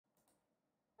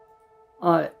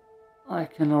I I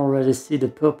can already see the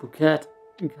purple cat.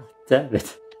 God damn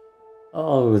it.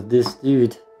 Oh, this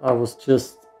dude. I was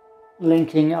just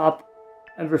linking up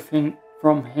everything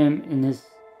from him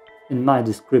in my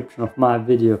description of my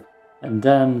video, and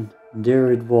then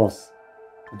there it was,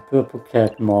 the purple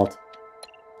cat mod.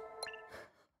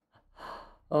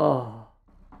 Oh,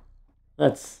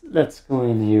 let's go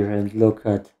in here and look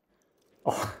at.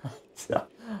 Oh,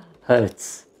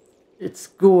 it's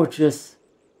gorgeous,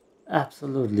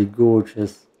 absolutely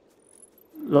gorgeous.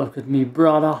 Look at me,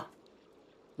 brother.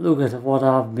 Look at what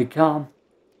I've become.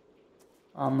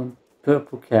 I'm a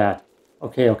purple cat.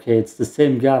 Okay, it's the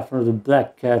same guy from the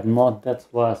black cat mod. That's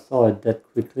why I saw it that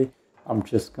quickly. I'm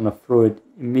just gonna throw it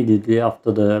immediately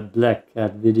after the black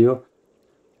cat video.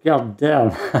 God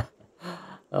damn.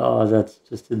 Oh, that's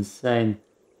just insane.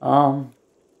 Do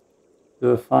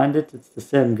I find it? It's the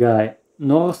same guy.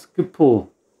 NorskPL.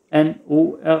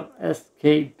 NorskPL.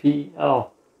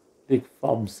 Big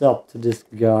thumbs up to this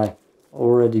guy.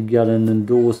 Already got an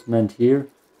endorsement here.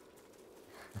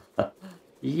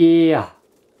 Yeah.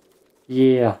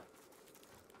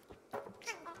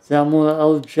 Samuel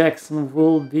L. Jackson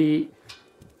will be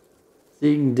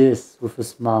seeing this with a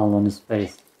smile on his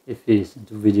face if he's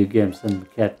into video games and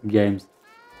cat games.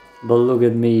 But look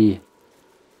at me.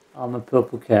 I'm a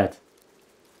purple cat.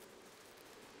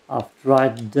 I've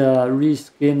tried the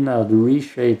reskin, the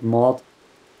reshade mod,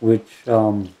 which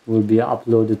will be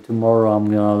uploaded tomorrow.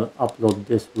 I'm gonna upload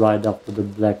this right after the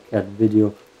black cat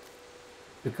video,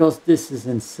 because this is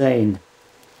insane.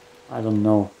 I don't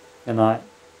know. Can I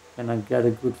get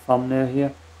a good thumbnail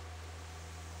here?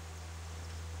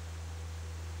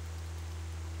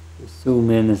 The zoom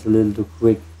in is a little too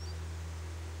quick.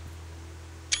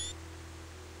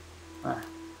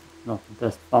 Not the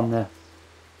best thumbnail.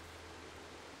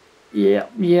 Yeah,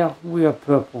 we are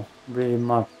purple, pretty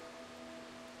much.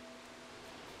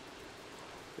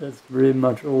 That's pretty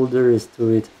much all there is to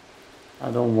it.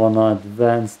 I don't want to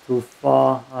advance too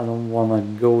far. I don't want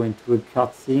to go into a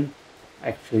cutscene.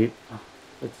 Actually,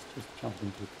 let's just jump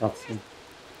into a cutscene.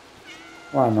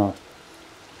 Why not?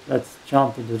 Let's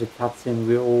jump into the cutscene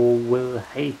we all will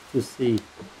hate to see.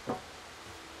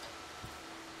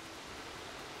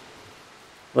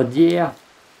 But yeah.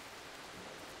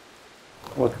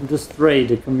 Welcome to Stray.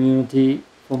 The community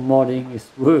for modding is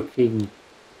working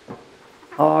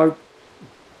hard.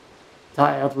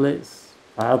 Tiredless.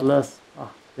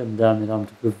 Ah, god damn it, I'm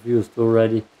too confused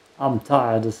already. I'm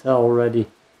tired as hell already.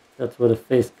 That's why the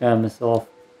face cam is off.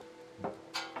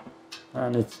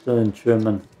 And it's still in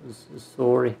German.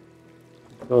 Sorry.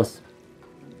 Because,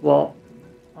 well,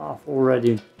 I've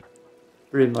already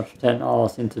pretty much 10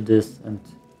 hours into this, and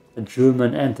a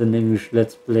German and an English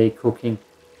Let's Play cooking.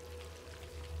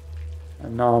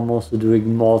 And now I'm also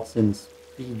doing mods in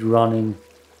speedrunning,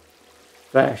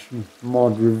 fashion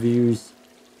mod reviews.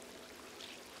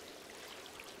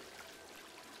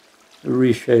 The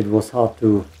reshade was hard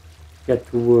to get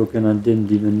to work, and I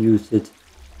didn't even use it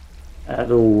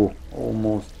at all,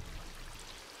 almost.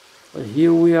 But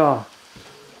here we are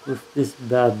with this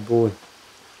bad boy.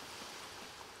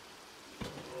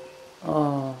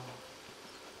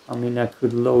 I mean, I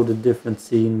could load a different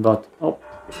scene, but oh,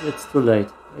 it's too late.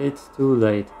 It's too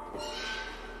late.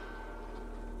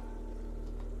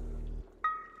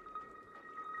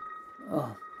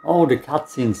 Oh, the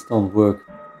cutscenes don't work.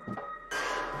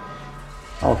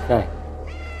 Okay.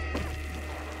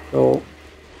 So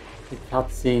the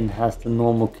cutscene has the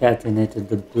normal cat in it, and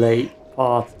the play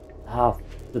part have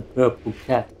the purple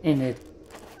cat in it.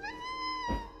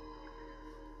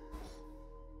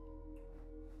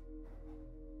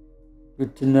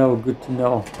 Good to know, good to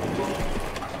know.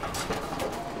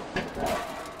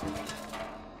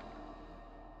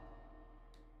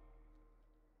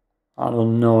 I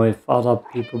don't know if other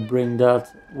people bring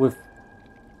that with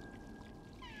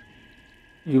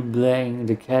you playing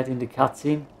the cat in the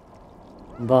cutscene,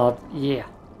 but yeah,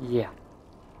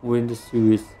 we're in the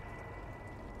series.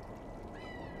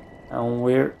 And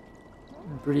we're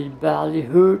pretty badly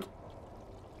hurt,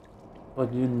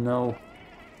 but you know,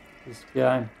 this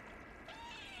guy.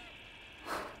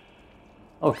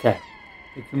 Okay,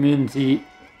 the community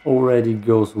already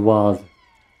goes wild.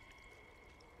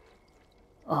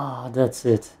 Ah, that's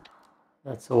it.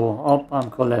 That's all. Oh, I'm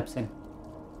collapsing.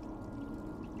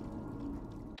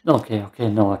 Okay,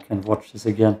 now I can watch this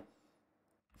again.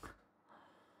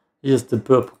 Here's the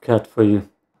purple cat for you.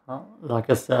 Like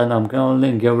I said, I'm gonna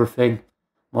link everything.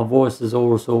 My voice is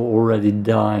also already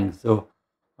dying, so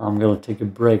I'm gonna take a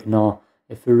break now.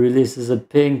 If he releases a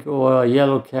pink or a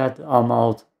yellow cat, I'm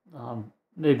out.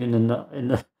 Maybe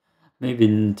maybe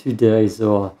in 2 days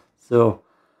or so.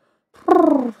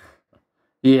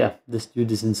 Yeah, this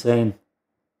dude is insane.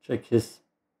 Check his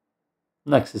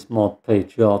Nexus mod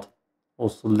page out.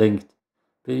 Also linked.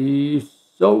 Peace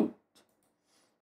out.